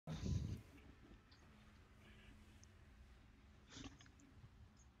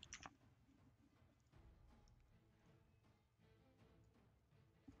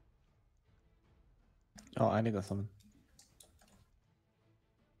Oh, I need a summon.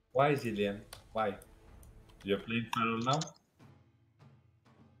 Why, Zillian? Why? You're playing Feral now?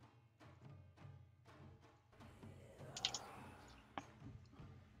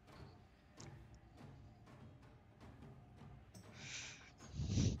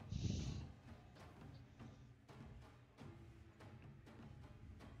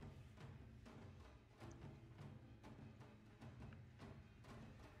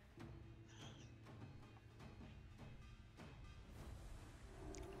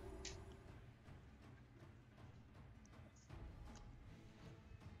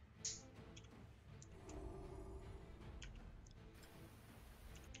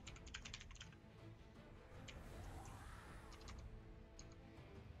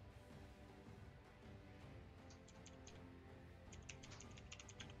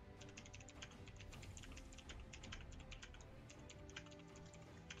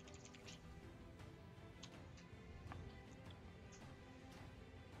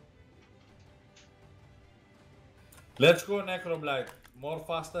 Let's go Necroblight. More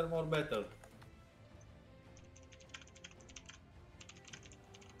faster, more better.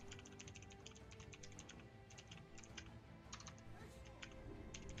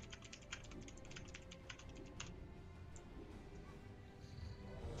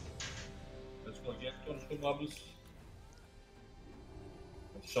 Let's go get consumables.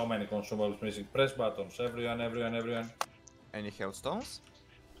 So many consumables missing. Press buttons. Everyone. Any hailstones?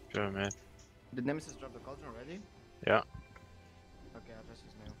 Sure, man. Did Nemesis drop the cauldron already? Yeah. Okay, I'll just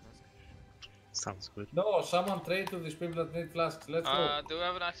use my own flask. Sounds good. No, someone trade to these people that need flasks. Let's go. Do we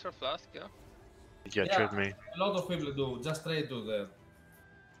have an extra flask? Yeah. Yeah, trade me. A lot of people do. Just trade to them.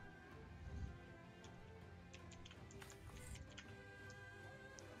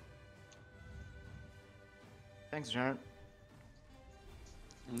 Thanks, Jared.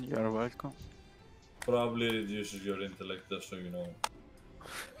 You're welcome. Probably reduces your intellect, just so you know.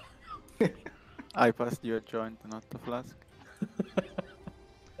 I passed you a joint, not a flask.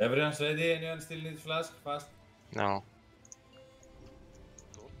 Everyone's ready? Anyone still needs flask? Fast. No.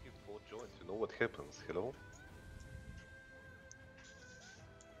 Don't give 4 joints, you know what happens, hello?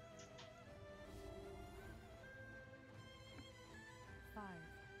 Five,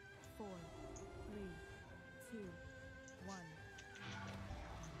 4, 3, 2, 1.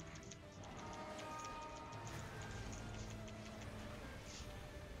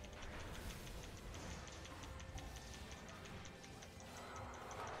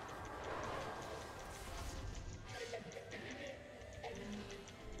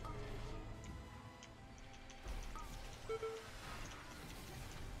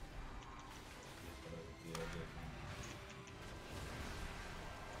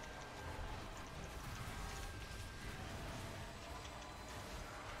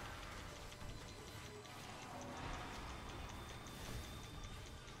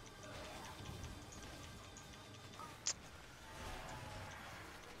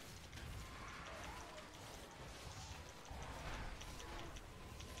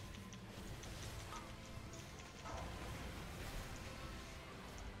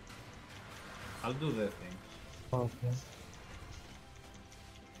 I'll do that thing. Okay.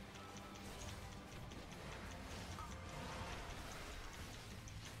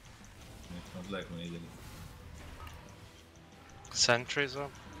 It's not like we need it. Sentries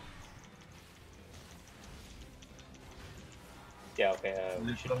up. Yeah, okay,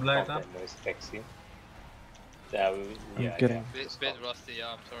 we should From light count up. them as taxi. Yeah, I'm getting. Bit rusty.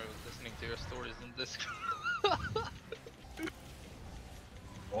 Yeah, I'm sorry. I was listening to your stories in Discord.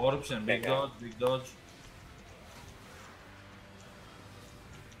 Orbs and big Okay. dodge, big dodge.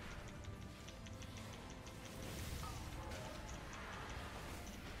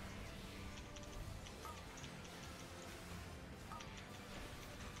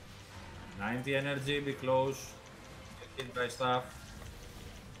 $90 energy, be close. Get hit by stuff.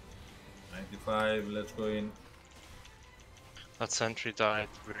 95, let's go in. That sentry died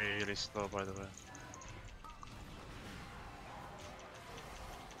really slow, by the way.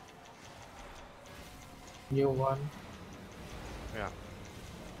 New one. Yeah.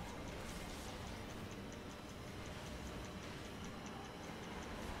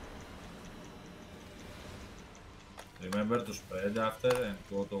 Remember to spread after and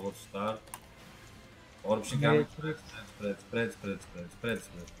go towards start. Orbs in Matrix. spread.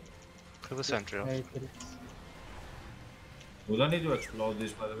 Kill the sentry off. Matrix. We don't need to explode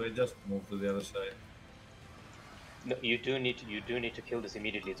this, by the way, just move to the other side. No, you do need to kill this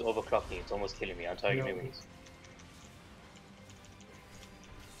immediately. It's overclocking. It's almost killing me. I'm targeting No. enemies.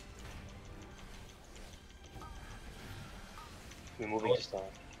 We're moving to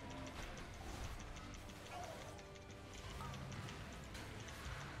start.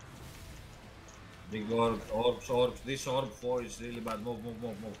 Big orbs, orbs, orbs. This orb 4 is really bad. Move, move,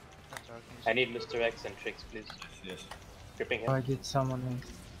 move, move. I need Mr. X and Trix, please. Yes, yes. Gripping him. I did someone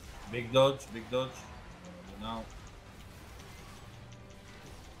else. Big dodge, big dodge. Now.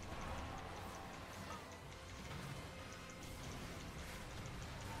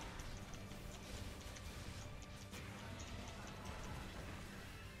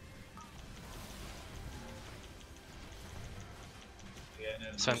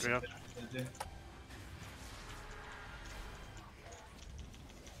 Sentry up.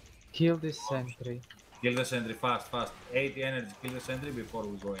 Kill this sentry. Kill the sentry fast, fast. 80 energy, kill the sentry before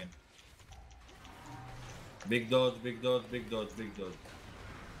we go in. Big dodge, big dodge, big dodge, big dodge.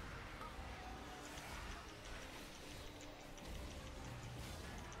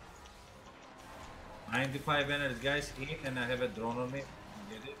 $95 energy, guys, in, and I have a drone on me.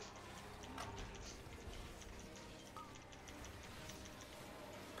 Get it?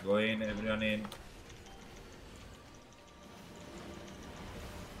 Go in, everyone in.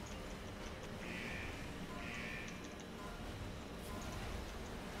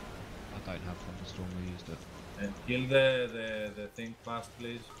 I don't have thunderstorm, we used it. And kill the thing fast,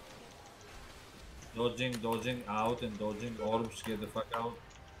 please. Dodging, dodging, out and dodging. Orbs, get the fuck out.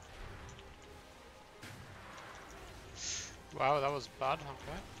 Wow, that was bad.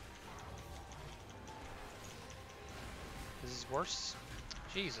 Okay. This is worse.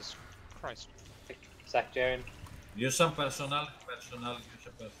 Jesus Christ. Sack Jaren. Use some personnel, use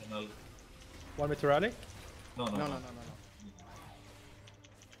a personnel. Want me to rally? No. No.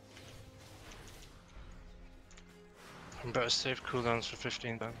 Better save cooldowns for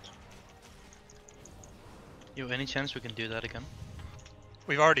 15 times. Yo, any chance we can do that again?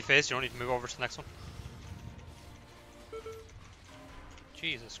 We've already faced, you don't need to move over to the next one.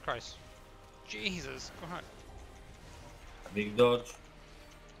 Jesus Christ. Jesus, go ahead. Big dodge.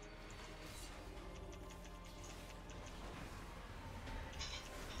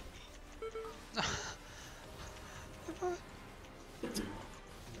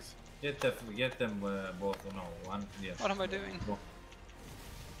 Get them both. No, one. Yes. What am I doing? Go.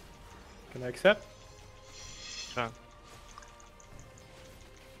 Can I accept? Sure.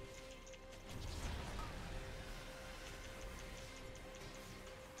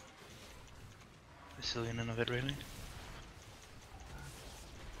 Brazilian of it, really?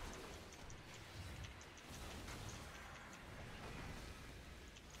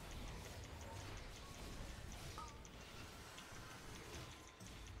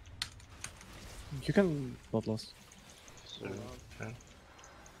 You can bloodlust. So, okay.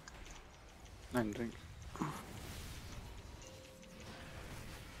 And drink.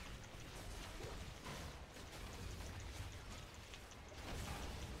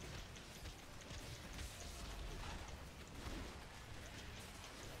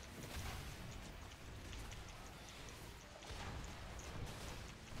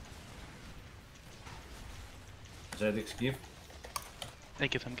 ZX give. Hey,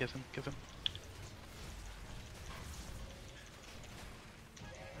 give him.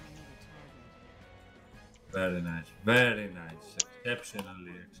 Very nice, very nice.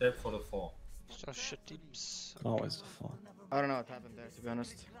 Exceptionally, except for the 4. So shit deeps. Always the fun. I don't know what happened there, to be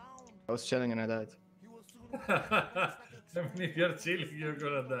honest. I was chilling and I died. I mean, if you're chilling, you're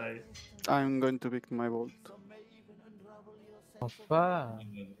gonna die. I'm going to pick my bolt. Opa!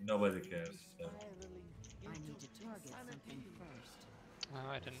 Nobody cares. So.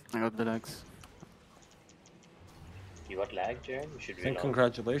 I didn't. I got the legs. You got lag, Jaren? You should I think reload.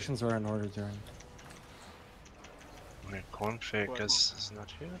 congratulations are in order, Darren. My config is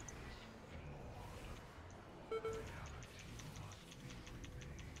not here.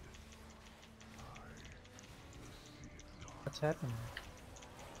 What's happening?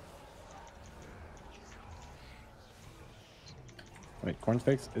 Wait,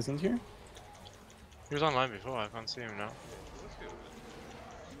 Cornflakes isn't here? He was online before, I can't see him now.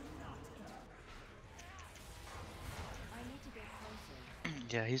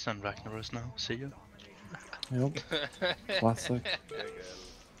 Yeah, he's on Ragnaros now. See you. Yep. Classic.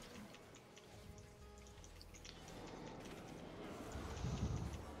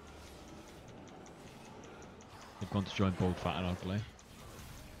 They've gone to join Bold, Fat and Ugly.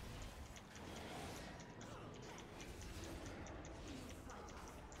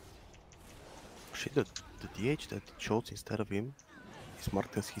 Shit, the DH that chose instead of him is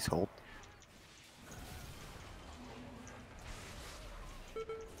marked as his hold.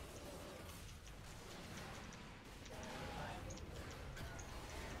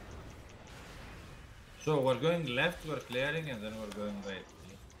 So we're going left, we're clearing, and then we're going right.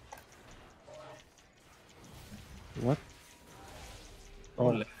 What? Go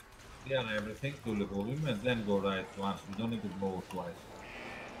Oh, left. clear everything to the volume and then go right once. You don't need to blow twice.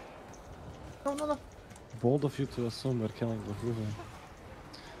 No, no, no. Bold of you to assume we're killing the Hoover.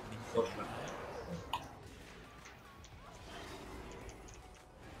 For sure.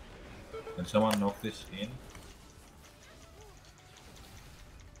 Can someone knock this in?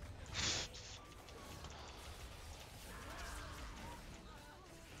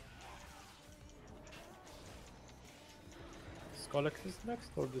 Skolex is next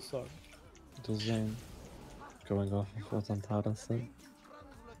or the Sun? Dozane. Going off of what Antara said.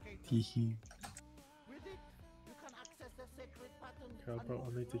 Teehee. Okay, bro,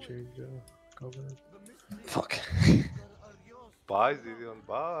 I need to change covenant. Fuck. Bye, Zidion,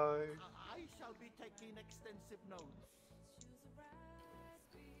 bye.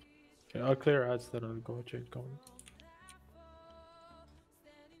 Okay, I'll clear ads, then I'll go change covenant.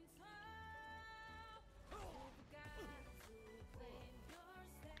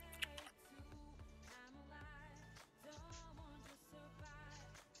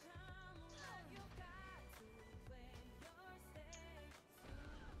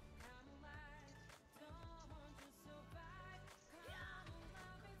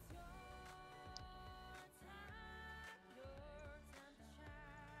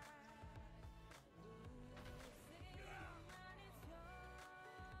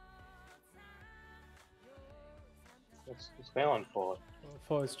 It's going on for.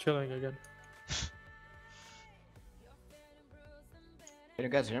 Four is chilling again. Can you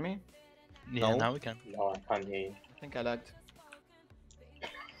guys hear me? Yeah, No. now we can. No, I can't hear you. I think I lagged.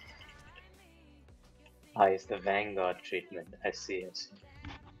 Ah, it's the Vanguard treatment. I see, I see.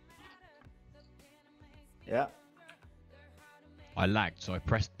 Yeah. I lagged, so I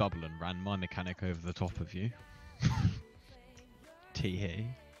pressed double and ran my mechanic over the top of you. Tee.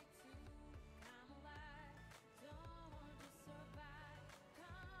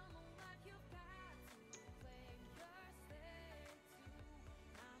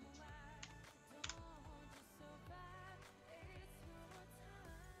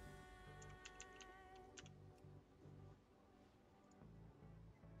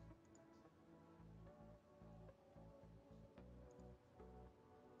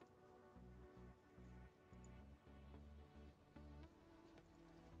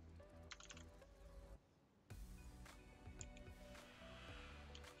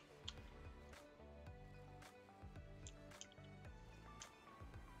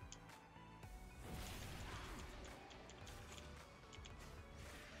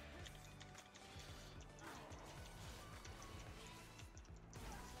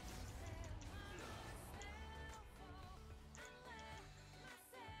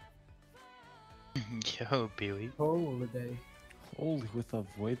 Yo, Billy. Holiday. Holy, with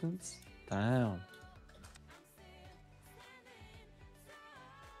avoidance? Damn.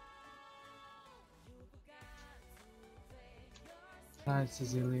 Nice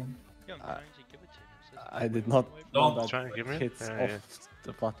Sicilian. Yeah, I'm Uh, trying to give it to him. It says I did wait, not wait, know Don't that try to give me it? hits Yeah, off yeah.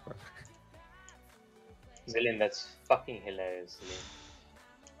 the platform. Zillion, that's fucking hilarious, Zillion.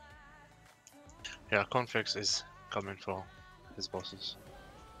 Yeah, Confix is coming for his bosses.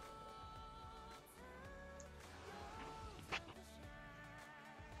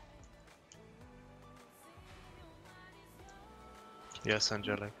 Yes,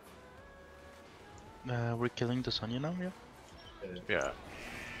 Angelic. we're killing the Sonya now, yeah? Yeah.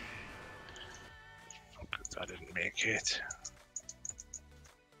 Because I didn't make it.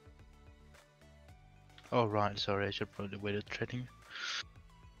 Oh, right, sorry, I should probably wait trading.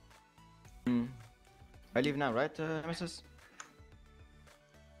 I leave now, right, Mrs.?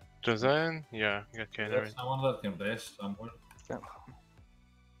 Dozane? Yeah, got Kane There's someone that can rest somewhere.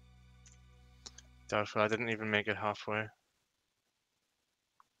 Doubtful, I didn't even make it halfway.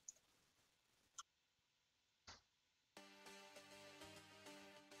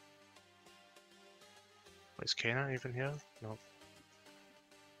 Is Kana even here? No.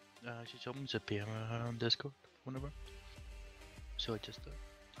 She told me to PM on Discord, whenever. So I just...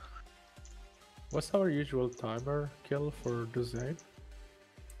 What's our usual timer kill for Dozane?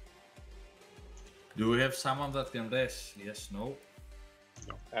 Do we have someone that can rest? Yes, no?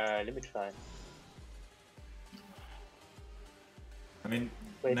 Let me try. I mean,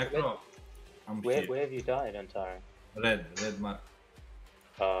 Wait, Necro. I'm Where here. have you died, Antara? Red mark.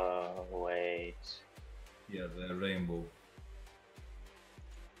 Wait. Here, the rainbow.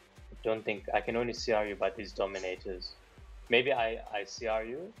 Don't think I can only CR you by these dominators. Maybe I CR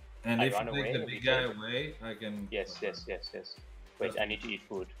you. And I if run you away take the and big we guy take- away, I can... Yes. Wait, I need to eat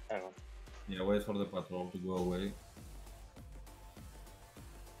food. Hang on. Yeah, wait for the patrol to go away.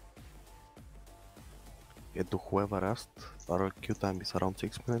 Yeah, to whoever asked, our queue time is around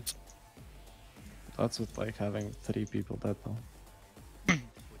 6 minutes. That's with like having 3 people dead though.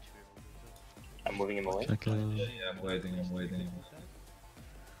 I'm moving him away. Check Yeah, I'm waiting.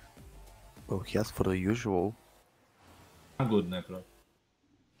 Oh, he asked for the usual. I'm good, Necro.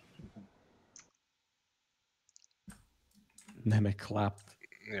 Neme clapped.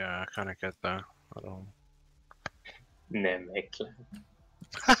 Yeah, I kind of get that. I don't. Namek.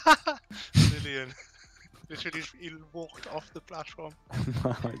 Lillian. Literally, he walked off the platform.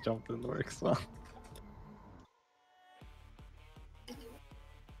 I jumped in the works well.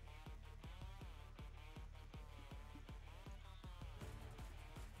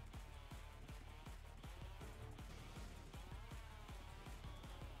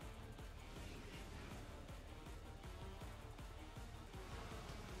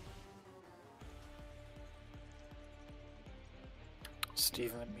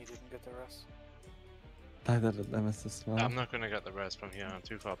 Steven and me didn't get the rest. I did it, Nemesis well. I'm not gonna get the rest from here. I'm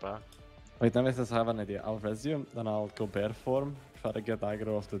too far back. Wait, Nemesis, I have an idea. I'll resume, then I'll go bear form, try to get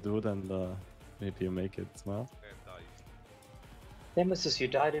aggro of the dude, and maybe you make it as well. Nemesis, you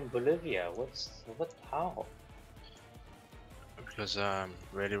died in Bolivia. How? Because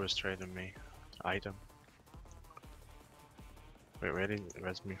Rayleigh was trading me item. Wait, Rayleigh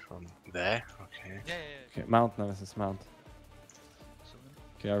res me from there? Okay. Yeah. Okay, mount, Nemesis, mount.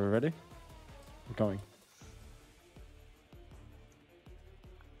 Okay, are we ready? We're going.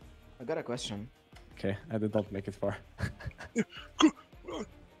 I got a question. Okay, I did not make it far.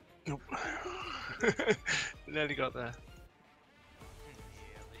 Nope. Nearly got there.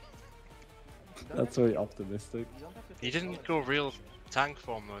 That's very optimistic. You didn't go real tank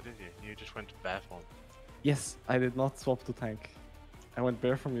form though, did you? You just went bear form. Yes, I did not swap to tank. I went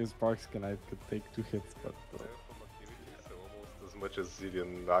bear from you Spark Skin, I could take 2 hits, but... Almost as much as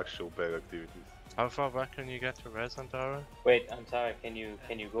Zillion actual bear activities. How far back can you get to res, Antara? Wait, Antara, can you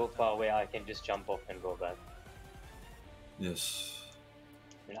go far away? I can just jump off and go back. Yes.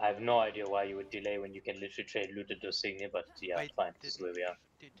 I mean, I have no idea why you would delay when you can literally trade looted to Signy, but yeah, Wait, fine, this is where we are.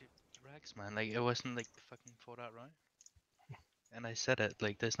 Dude, Rags, man, like, it wasn't, like, fucking thought out, right? And I said it,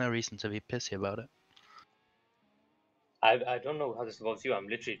 like, there's no reason to be pissy about it. I don't know how this involves you, I'm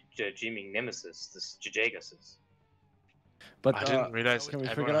literally dreaming Nemesis, this Jajagus. But I didn't realize can we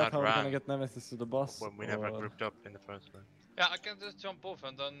everyone figure out had how we're ran gonna get Nemesis to the boss? when we never or- grouped up in the first place. Yeah, I can just jump off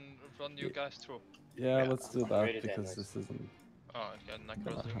and then run you guys through. Yeah, let's do that, ready then, because guys. this isn't... Oh, okay,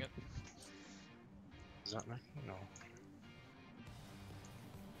 Necro's doing it. Is that me? No.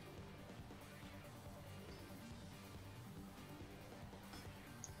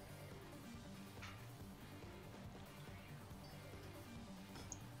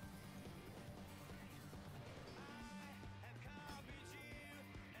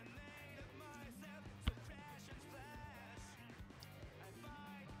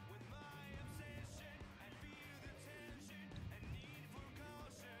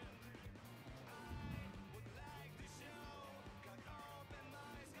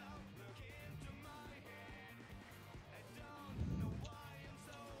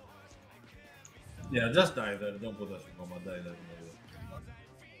 Yeah, just die there. Don't put us in coma. Die there.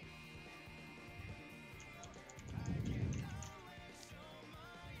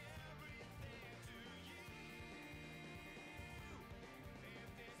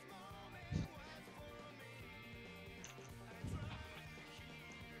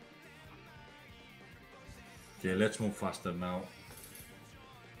 Okay, let's move faster now.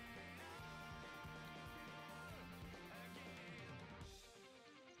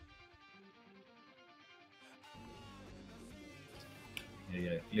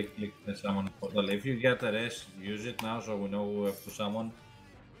 Yeah, click the summon portal. If you get a rest, use it now so we know who we have to summon.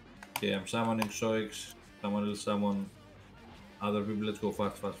 Okay, I'm summoning Soix, someone else summon other people. Let's go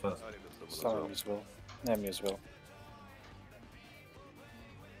fast. Summon me as well. Name me as well.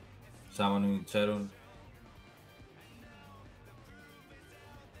 Summoning Cheron.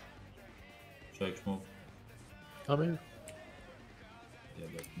 Soix move. Coming. Yeah,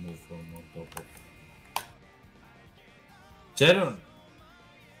 let's move from on top of Cheron!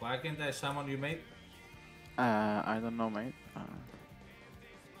 Why can't I summon you, mate? I don't know, mate.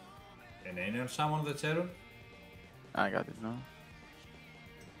 Can anyone summon the Cheron? I got it now.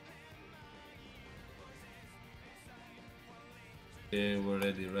 Okay, we're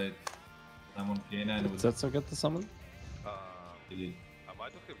ready, right? Summon K9 with... Does that still get the summon? Delete. I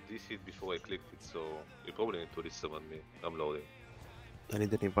might not have DC'd before I clicked it, so you probably need to resummon me. I'm loading. I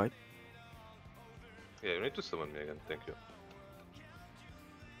need an invite. Yeah, you need to summon me again, thank you.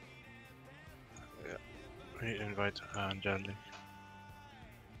 Yeah. We invite Angelic.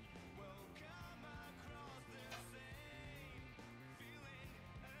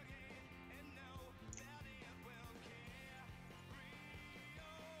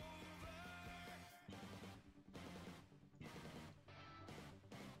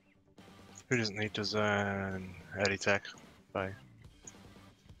 Who doesn't need to zone early tech? Bye.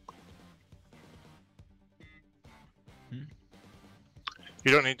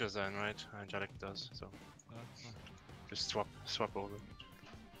 You don't need to zone, right? Angelic does, so just swap over.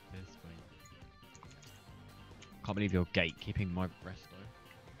 This way. Can't believe you're gatekeeping my resto.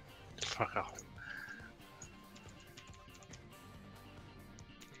 Fuck off.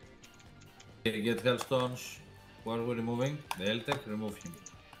 Okay, get Hellstones. What are we removing? The L-Tech, remove him.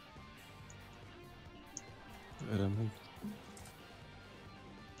 Removed.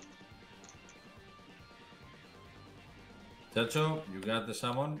 Chacho, you got the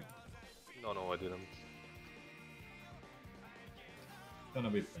summon? No, no, I didn't. It's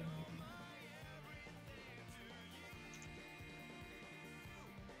gonna be fine.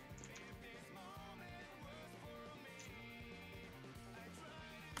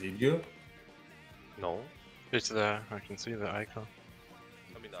 Did you? No. It's there, I can see the icon.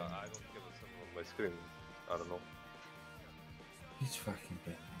 I mean, I don't have a summon on my screen. I don't know. It's fucking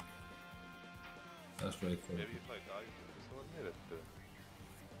bad. That's very cool. Maybe if I die, there's no one near it.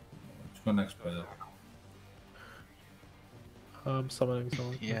 It's gonna expire. Summoning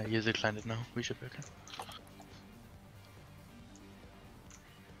someone. Yeah, user landed now. We should be okay.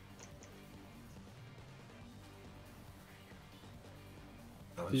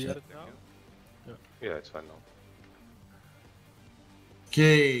 Do you get it now? Yeah, it's fine now.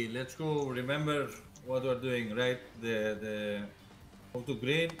 Okay, let's go. Remember what we're doing, right? The move to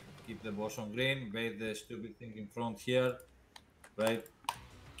green, keep the boss on green, bait the stupid thing in front here, right?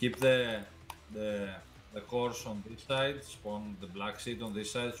 Keep the course on this side, spawn the black seed on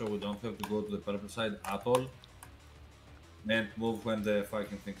this side so we don't have to go to the purple side at all. And move when the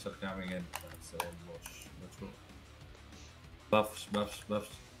fucking things are coming in. That's the old boss. Let's go. Buffs, buffs,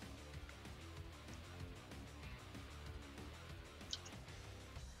 buffs.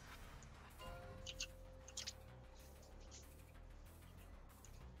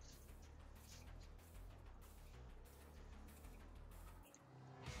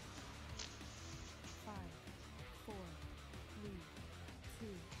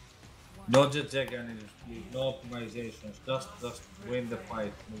 No jet energies, please. No optimizations. Just win the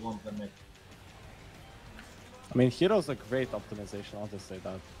fight. Move on to the next. I mean, Hero's a great optimization, I'll just say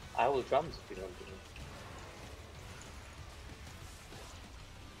that. I will drums if you don't do it.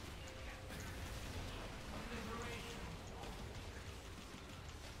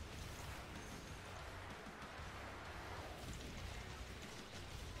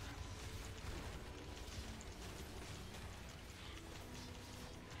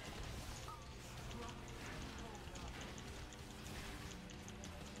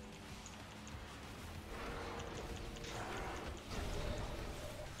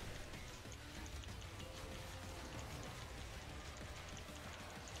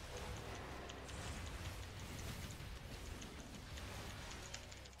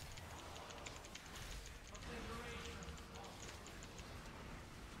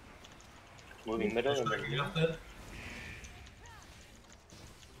 Moving middle and then after.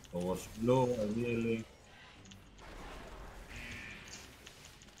 Towards blue, ideally.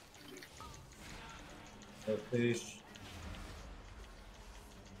 Fish.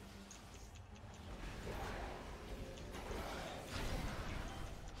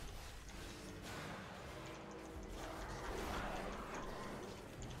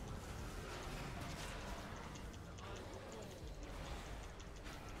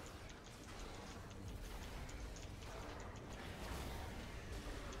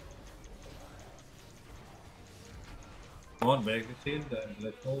 Come on, break the shield and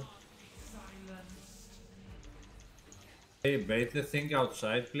let's move. Hey, bait the thing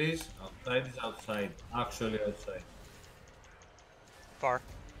outside, please. Outside is outside. Actually outside. Far.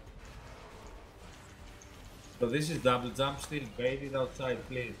 So this is double jump still. Bait it outside,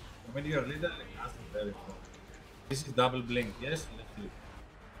 please. I mean, you're literally casting very far. This is double blink, yes? Let's do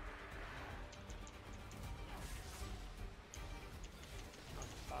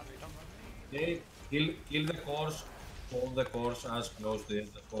it. Okay, kill the course. Hold the course as close to it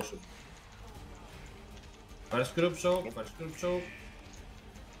as possible. First group soak, first group soak.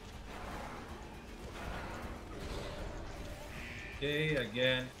 Okay,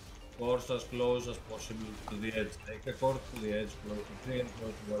 again, course as close as possible to the edge. Take the course to the edge, close to green,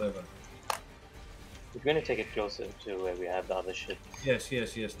 close to whatever. we're gonna take it closer to where we have the other shit. Yes,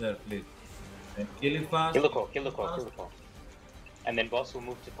 there, please. And kill it fast. Kill the core, kill the core, kill the core. And then boss will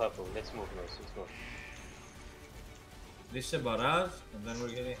move to purple. Let's move, guys, let's move. This is a barrage, and then we're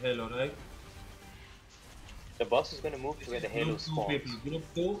getting Halo, right? The boss is gonna move to where the Halo spawns. People, group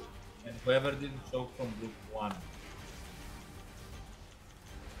 2, and whoever didn't soak from group 1.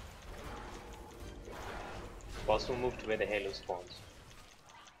 Boss will move to where the halo spawns.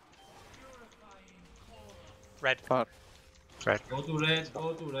 Red. Far. Red. Go to red,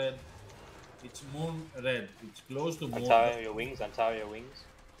 go to red. It's moon red. It's close to moon. Untie your wings, untie your wings.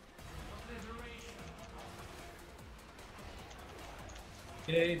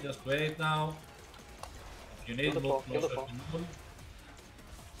 Okay, just wait now. If you need, move closer to moon.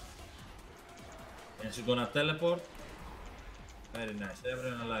 And she's gonna teleport. Very nice.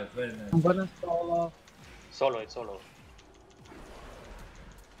 Everyone alive. Very nice. I'm gonna solo. Solo, it's solo.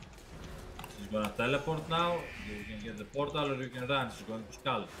 She's gonna teleport now. You can get the portal or you can run. She's going to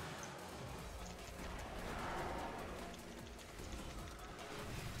skull.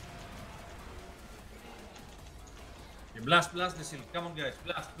 You blast the shield. Come on, guys.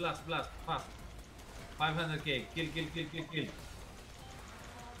 Blast. Fast. 500k. Kill.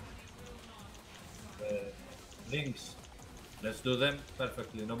 Rings. Let's do them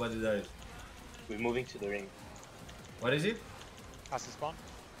perfectly. Nobody dies. We're moving to the ring. What is it? Past the spawn.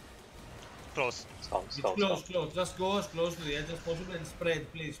 Close. It's close. Just go as close to the edge as possible and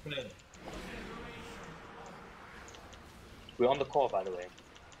spread, please, spread. We're on the core, by the way.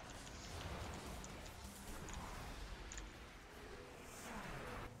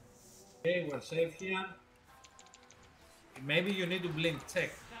 Okay, we're safe here. Maybe you need to blink.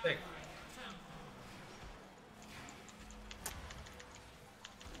 Check.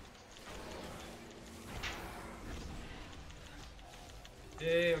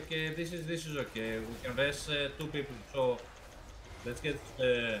 Okay, this is okay. We can rest 2 people, so let's get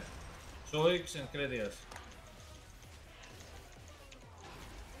Zoix and Credias.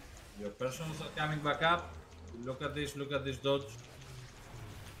 Your personals are coming back up. Look at this dodge.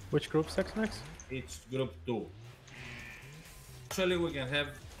 Which group sex next? It's group 2. Actually, we can have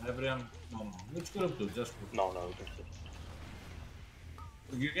everyone. No. Which group 2? Just group. No, just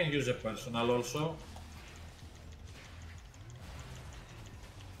 2. You can use a personal also.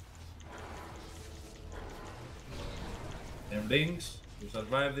 And rings. You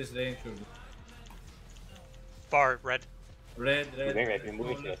survive this range. Far, red. Red. We're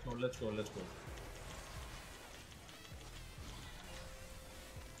moving to Let's go.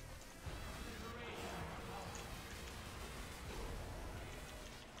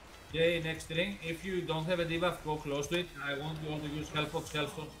 Okay, next ring. If you don't have a debuff, go close to it. I want you all to use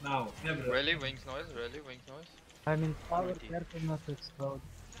Hellstones now. Everyone. Really? Wings noise? I'm in power, careful not to explode.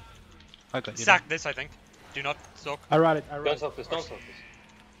 I got you. Sack this, I think. Do not soak. I ride it. Don't soak this.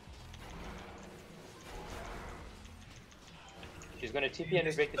 She's gonna TP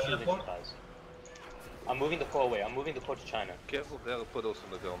and break the shield and she dies. I'm moving the core away. I'm moving the core to China. Careful, there are puddles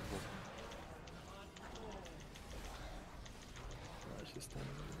on the ground.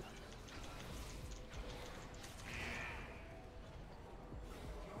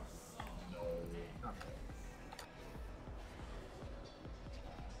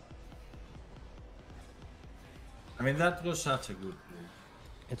 I mean, that was such a good play.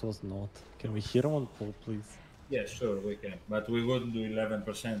 It was not. Can we hear him on pull, please? Yeah, sure, we can. But we wouldn't do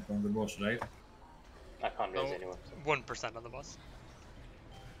 11% on the boss, right? I can't raise anyone. 1% on the boss.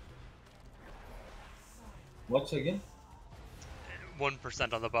 What's again?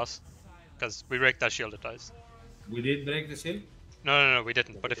 1% on the boss. Because we break that shield, it dies. We did break the shield? No, we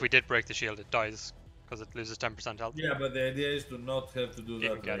didn't. But if we did break the shield, it dies. Because it loses 10% health. Yeah, but the idea is to not have to do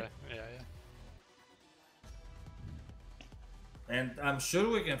that. Get right? it. Yeah. And I'm sure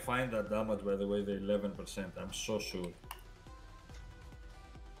we can find that damage, by the way, the 11%. I'm so sure.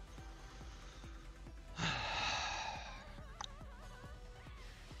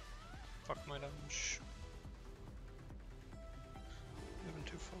 Fuck my damage. Even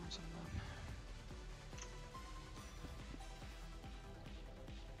 2 phones on that.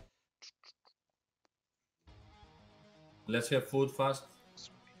 Let's have food fast.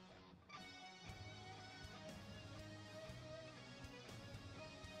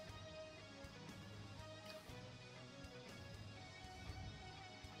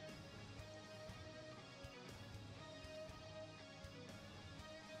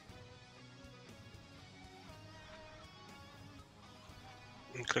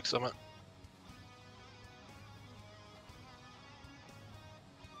 Click summit.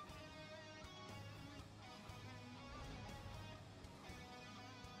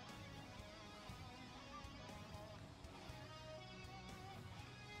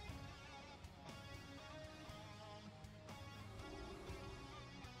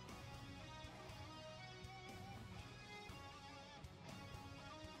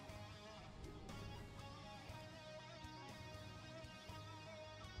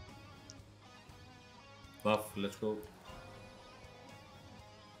 Buff, let's go.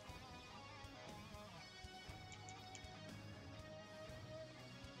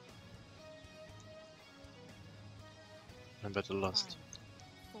 I better lost.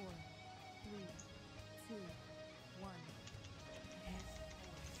 4, 3, 2, 1.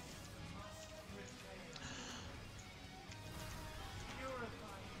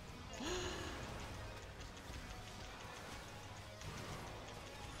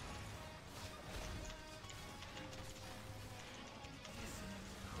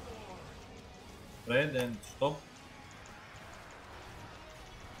 Spread and stop.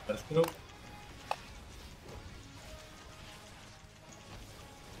 First group.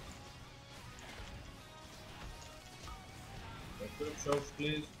 First group shows,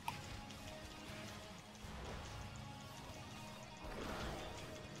 please.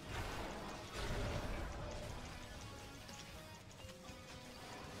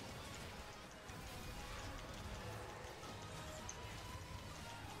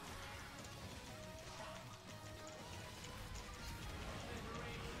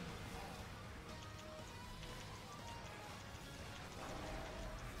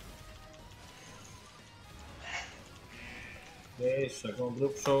 Okay, second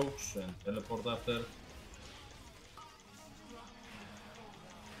group soaks and teleport after.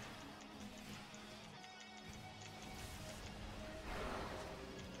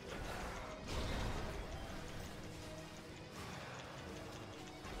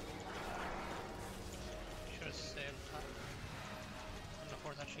 Should have sailed that. And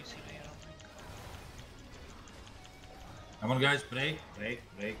before that GCD, I don't think. Come on guys, break, break,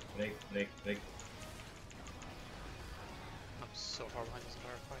 break, break, break, break. I'm so far behind this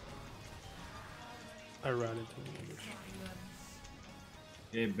entire fight. I ran into the image.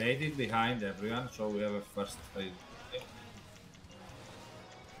 Okay, baited behind everyone, so we have a first phase.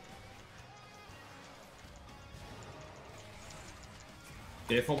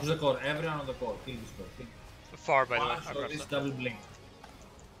 Okay, focus the core, everyone on the core, kill this core, kill. Far by the way. So this double blink.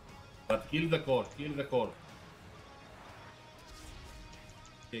 But kill the core, kill the core.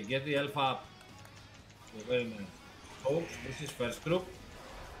 Okay, get the alpha up. Okay, very nice. Folks, this is first group.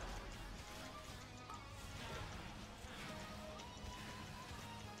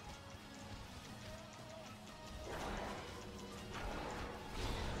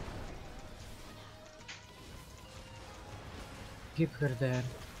 Keep her there.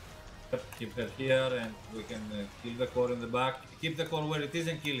 Keep her here and we can kill the core in the back. Keep the core where it is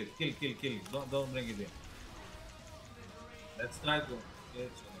and kill it. Kill, kill, kill. Don't bring it in. Let's try to get in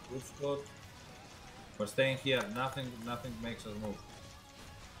a good spot. We're staying here. Nothing makes us move.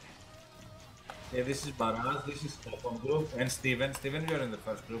 Okay, this is Baraz. This is second group. And Steven. Steven, you're in the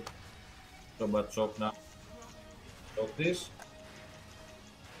first group. So, but choke now. Choke this.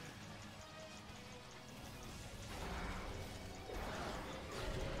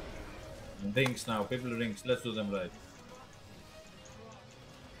 Rings now, people rings, let's do them right.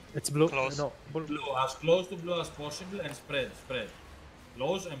 It's blue. Close. No, Blue, as close to blue as possible and spread.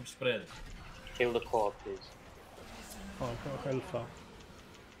 Close and spread. Kill the core, please. Oh, alpha.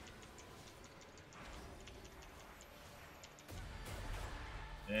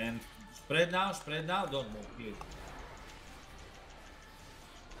 And spread now, don't move, please.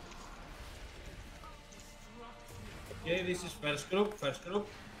 Okay, this is first group.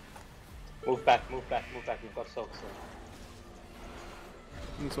 Move back, we've got soaks.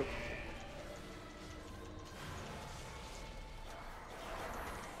 So,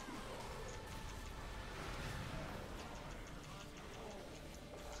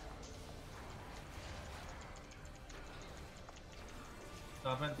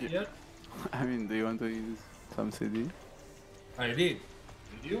 Happened here? I mean, do you want to use some CD? I did. Did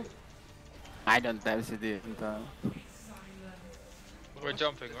you? I don't have CD in time. We're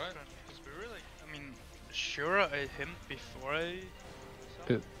jumping, right? Because we really, I mean, sure I him before I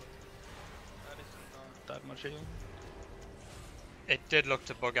saw It, that is not that much healing. It did look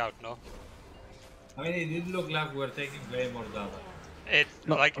to bug out, no? I mean, it did look like we were taking way more damage. It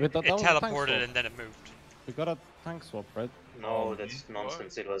No, like wait, it that was a tank teleported swap. and then it moved. We got a tank swap, right? No, that's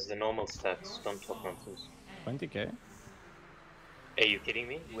nonsense. It was the normal stats. Don't talk nonsense. 20k? Are you kidding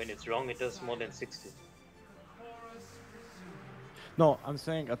me? When it's wrong, it does more than 60. No, I'm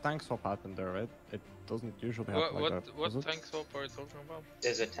saying a tank swap happened there, right? It doesn't usually happen like that. What does it? tank swap are you talking about?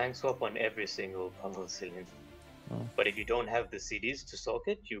 There's a tank swap on every single Pungal Cillian. Oh. But if you don't have the CDs to soak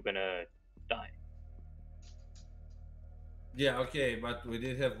it, you're gonna die. Yeah, okay, but we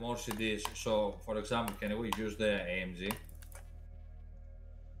did have more CDs. So, for example, can we use the AMG?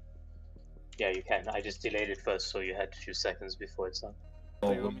 Yeah, you can. I just delayed it first, so you had a few seconds before it's up.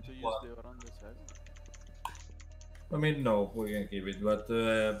 do you want me to use the Orlando set? I mean, no, we can keep it, but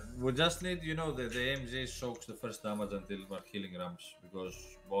we just need, you know, the AMG soaks the first damage until we're healing ramps, because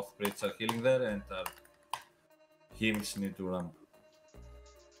both crits are healing there and are Hymns need to ramp.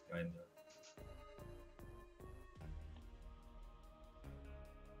 Kinda.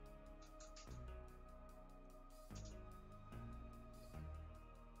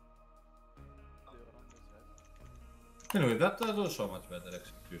 Anyway, that was so much better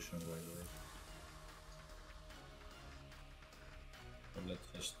execution, by the way. So let's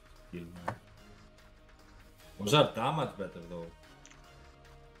just kill now. Was our damage better though?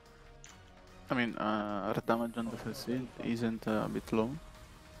 I mean, our damage on the first seed isn't a bit low.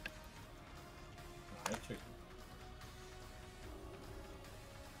 I check.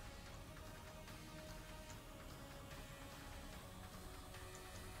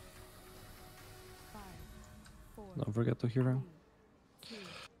 Don't forget to heal him.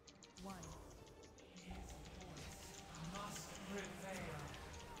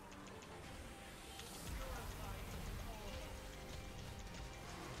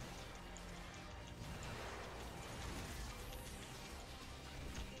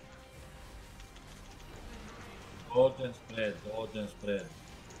 Dodge and spread, dodge and spread.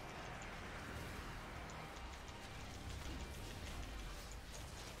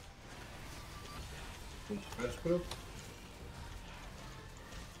 First group.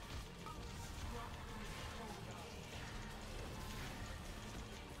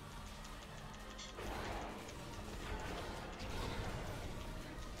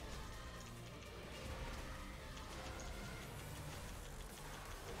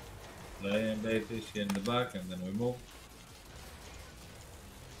 Play and bait this here in the back and then we move.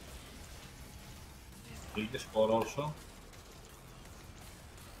 Kill the score also.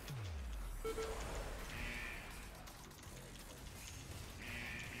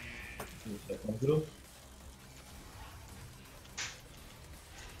 The second group.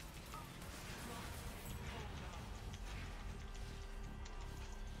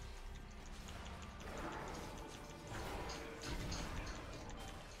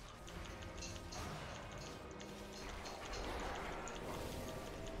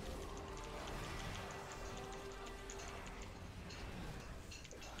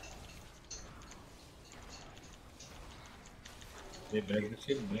 They break the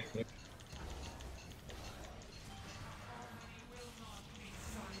shield, break.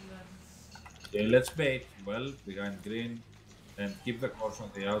 Okay, let's bait well behind green and keep the course on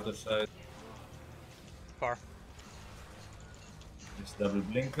the outer side. Far. Let's double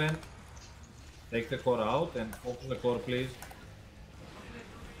blink then. Take the core out and focus the core, please.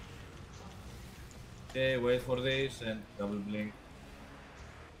 Okay, wait for this and double blink.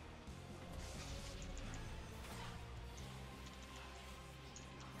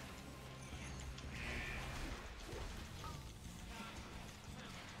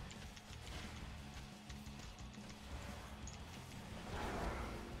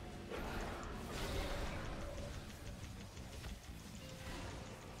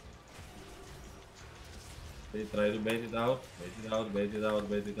 They try to bait it out, bait it out, bait it out,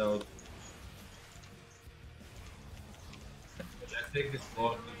 bait it out. Let's take this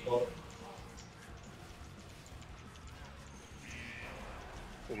core,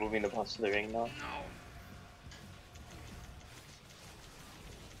 We're moving the boss to the ring now.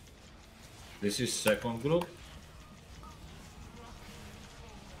 This is second group.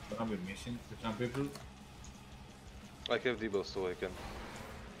 Gonna be missing to some people. I have debuff so I can.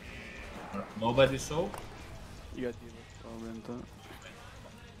 Nobody saw. You got the Vento.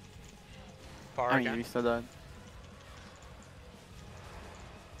 Far I mean, again. you vista that.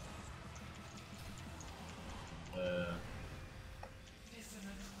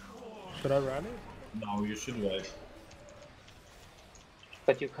 Should I run it? No, you should wait.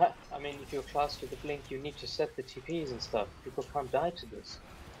 But you can't, I mean, if you're class to the blink, you need to set the TPs and stuff. People can't die to this.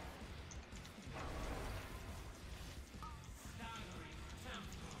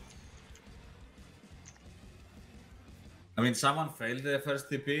 I mean, someone failed the first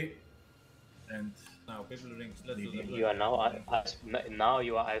TP, and now people rings. Let's do that. You are now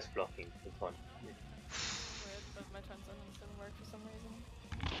you are ice blocking the one. Weird, but my transcendence didn't work for some reason.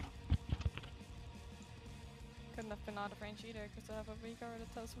 Couldn't have been out of range either, because I have a V-guard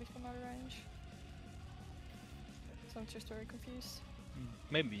that tells me from out of range. So I'm just very confused.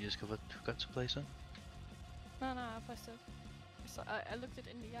 Maybe you just forgot to place it. No, I placed it. So I looked it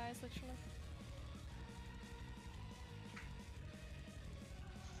in the eyes, literally.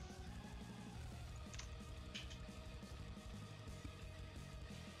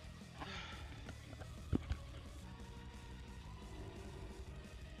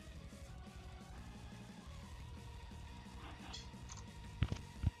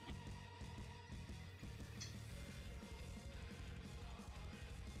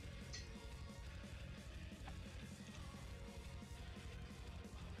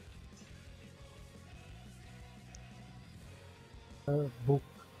 Book.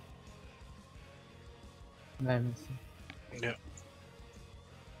 Let me see. Yeah.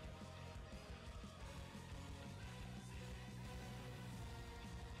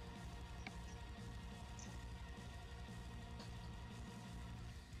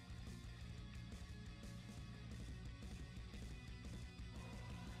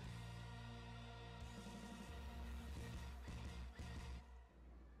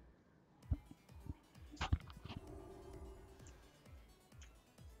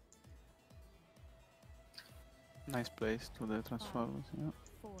 Nice place to the Transformers, yeah.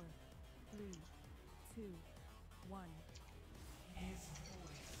 4, 3, 2, 1. His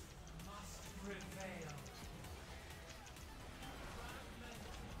voice must prevail.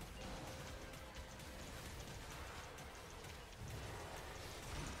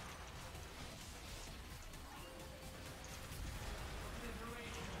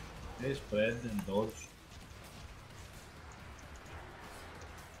 They spread and dodge.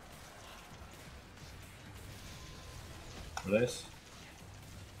 Bless.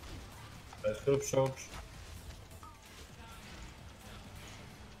 Bless group shocks.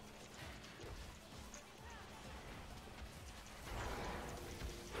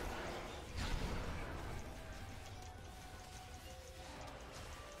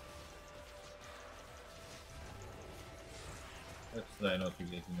 Let's try not to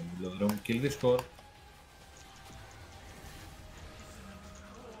get in the middle of the room. Kill this core.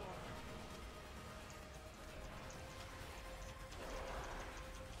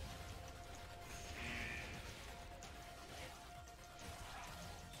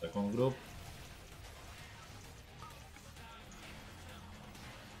 Second group.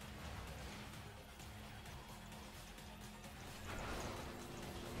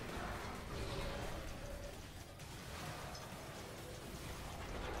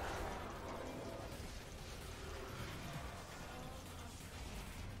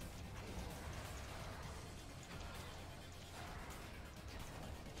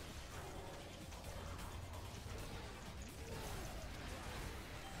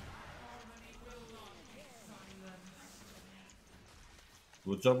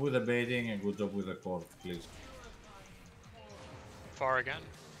 Good job with the baiting and good job with the core, please. Far again.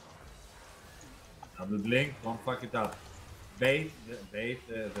 Double blink, don't fuck it up. Bait the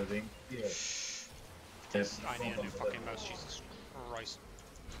thing here. Yes, I need a new fucking mouse, Jesus Christ.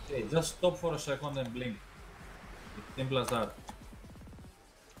 Okay, just stop for a second and blink. It's simple as that.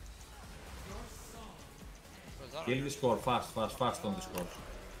 Kill this core fast on this core.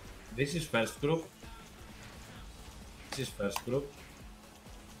 This is first group. This is first group.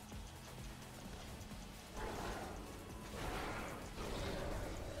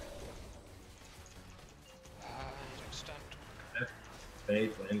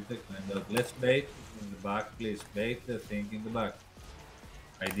 Bait, let's bait in the back, please. Bait the thing in the back.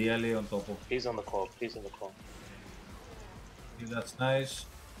 Ideally on top of. Please on the call, please on the call. That's nice.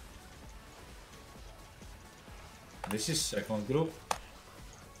 This is second group.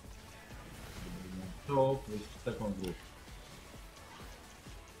 Top, this is second group.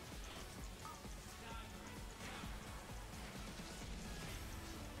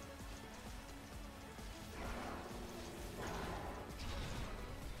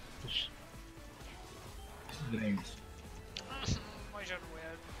 Rings. Why should we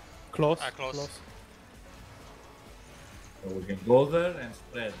Close. close. So we can go there and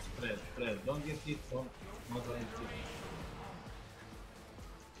spread. Don't get hit, not get hit.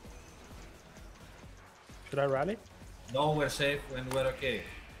 Should I rally? No, we're safe and we're okay.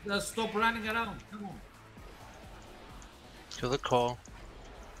 Just stop running around, come on. To the call.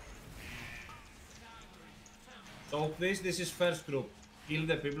 So please, this is first group. Kill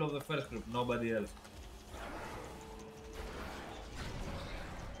the people of the first group, nobody else.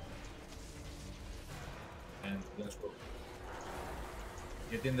 And let's go.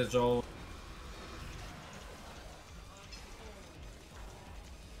 Get in the zone.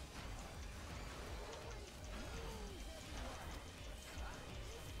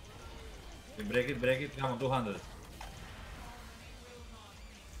 Break it, come on, 200.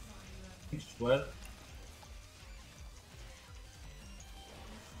 Square.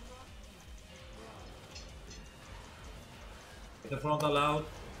 Get the frontal out.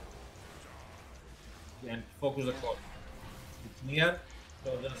 And focus the core. It's near,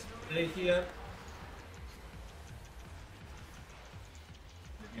 so just stay here.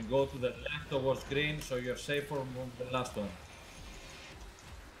 You can go to the left towards green, so you're safe from the last one.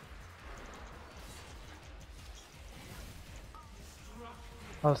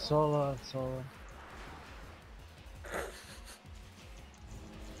 I'll solo.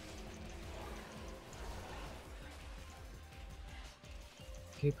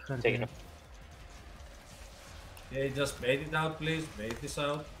 Hit her Take it there. up. Okay, just bait it out, please. Bait this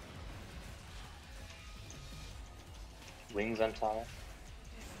out. Wings on tower.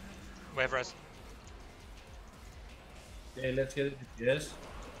 Wave res. Okay, let's get it. Yes.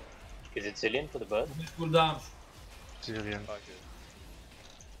 Is it Zillion for the bird? Cooldowns. Zillion.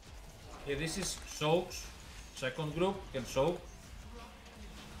 Okay, this is soaks. Second group can soak.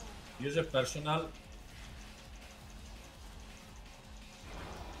 Use a personal.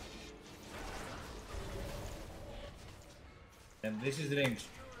 And this is rings.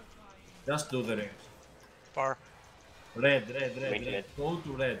 Just do the rings. Far. Red, red, red, Wait, red. red. Go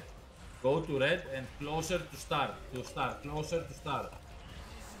to red. Go to red and closer to start. To start. Closer to start.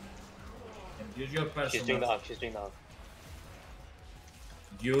 And use your personal. She's doing the arc. She's doing the arc.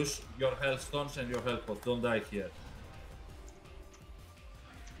 Use your health stones and your health pots. Don't die here.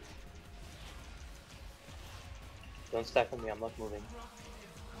 Don't stack on me. I'm not moving.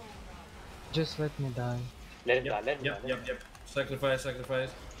 Just let me die. Let him die. Let him die. Yep, yep, yep. Sacrifice, sacrifice.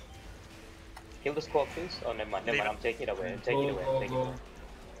 Kill the squawk, please. Oh, never mind. Never mind. I'm taking it away. I'm taking it away. Go, I'm taking it go. away.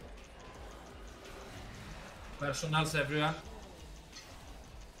 Personals, everyone.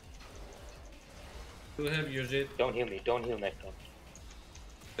 You have used it. Don't heal me. Don't heal Necton.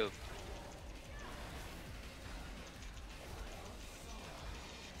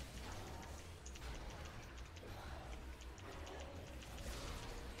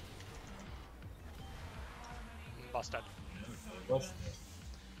 Busted. Boss.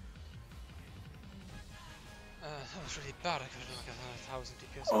 That was really bad. I could have done like 1,000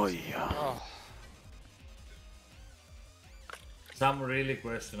 DPS. Oh yeah. Oh. Some really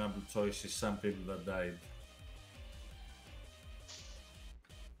questionable choices, some people that died.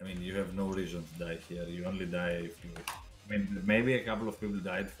 I mean, you have no reason to die here. You only die if you... I mean, maybe a couple of people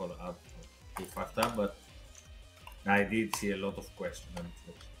died for who fucked up, but I did see a lot of questionable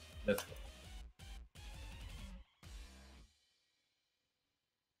choices. Let's go.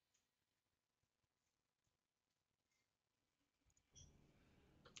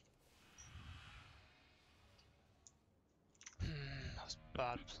 That was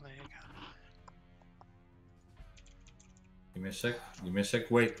bad playing. Give me a sec. Give me a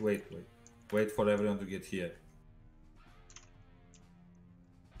sec. Wait, wait, wait. Wait for everyone to get here.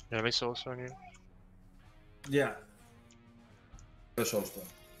 Enemy source on you. Yeah. First Soulstone.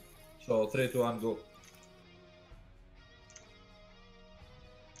 So 3, 2, 1, go.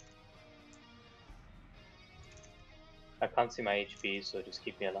 I can't see my HP, so just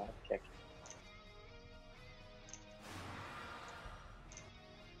keep me alive. Check.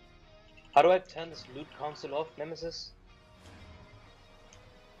 How do I turn this loot console off, Nemesis?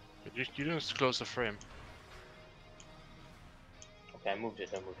 You just close the frame. Okay, I moved it.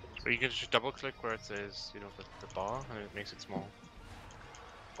 I moved it. Or you can just double click where it says, you know, the bar, and it makes it small.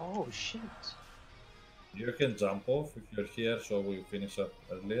 Oh shit! You can jump off if you're here, so we finish up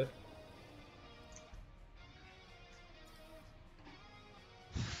earlier.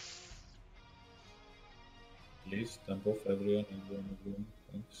 Please jump off, everyone, everyone.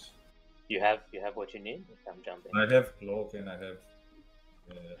 Thanks. You have what you need. I'm jumping. I have cloak and I have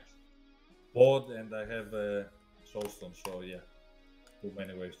pod and I have soulstone, so yeah, too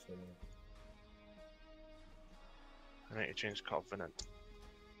many ways to. I need to change Covenant.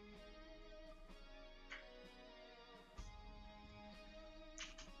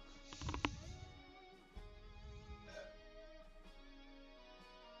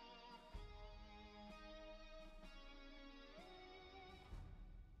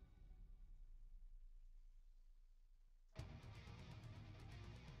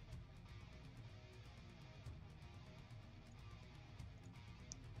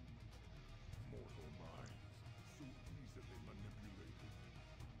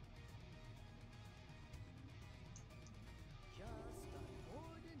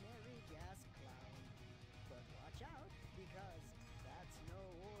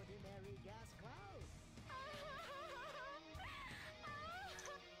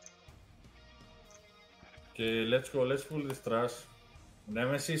 Okay, let's go. Let's pull this trash.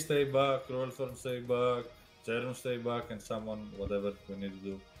 Nemesis stay back, Rollthorn stay back, Cheron stay back, and someone, whatever we need to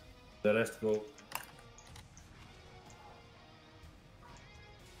do. The rest go.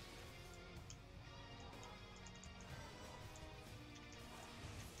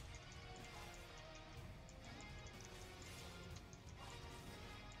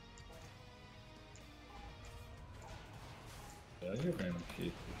 Yeah, you can keep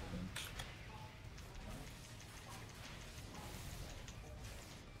it.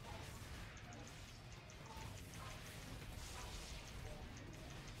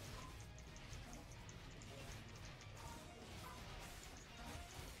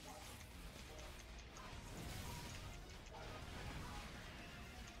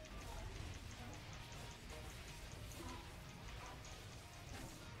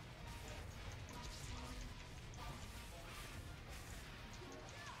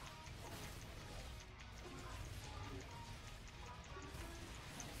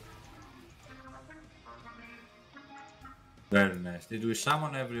 Very nice. Did we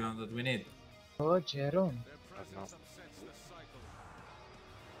summon everyone that we need? Oh, Jerome. I don't know.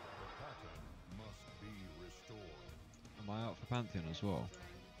 Am I out for Pantheon as well?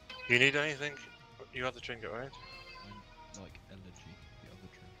 You need anything? You got the trinket, right? I'm like Elegy, the other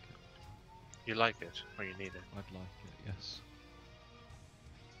trinket. You like it, or you need it? I'd like it, yes.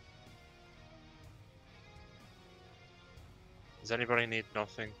 Does anybody need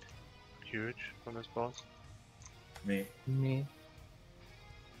nothing huge from this boss? Me. Me.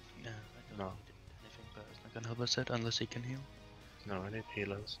 No, I don't No. need anything but it's not gonna help us out unless he can heal. No, I need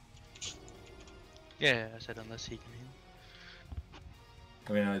healers. Yeah, I said unless he can heal.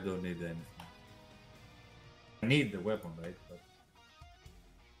 I mean, I don't need anything. I need the weapon, right? But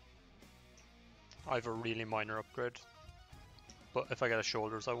I have a really minor upgrade. But if I get a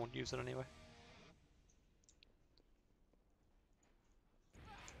shoulders, I won't use it anyway.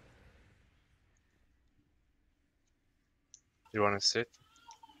 You wanna sit?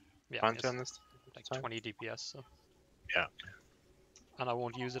 Yeah, Pantheon it's this like time? 20 DPS, so. Yeah. And I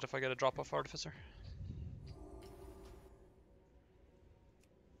won't use it if I get a drop off Artificer.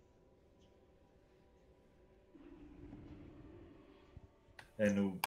 and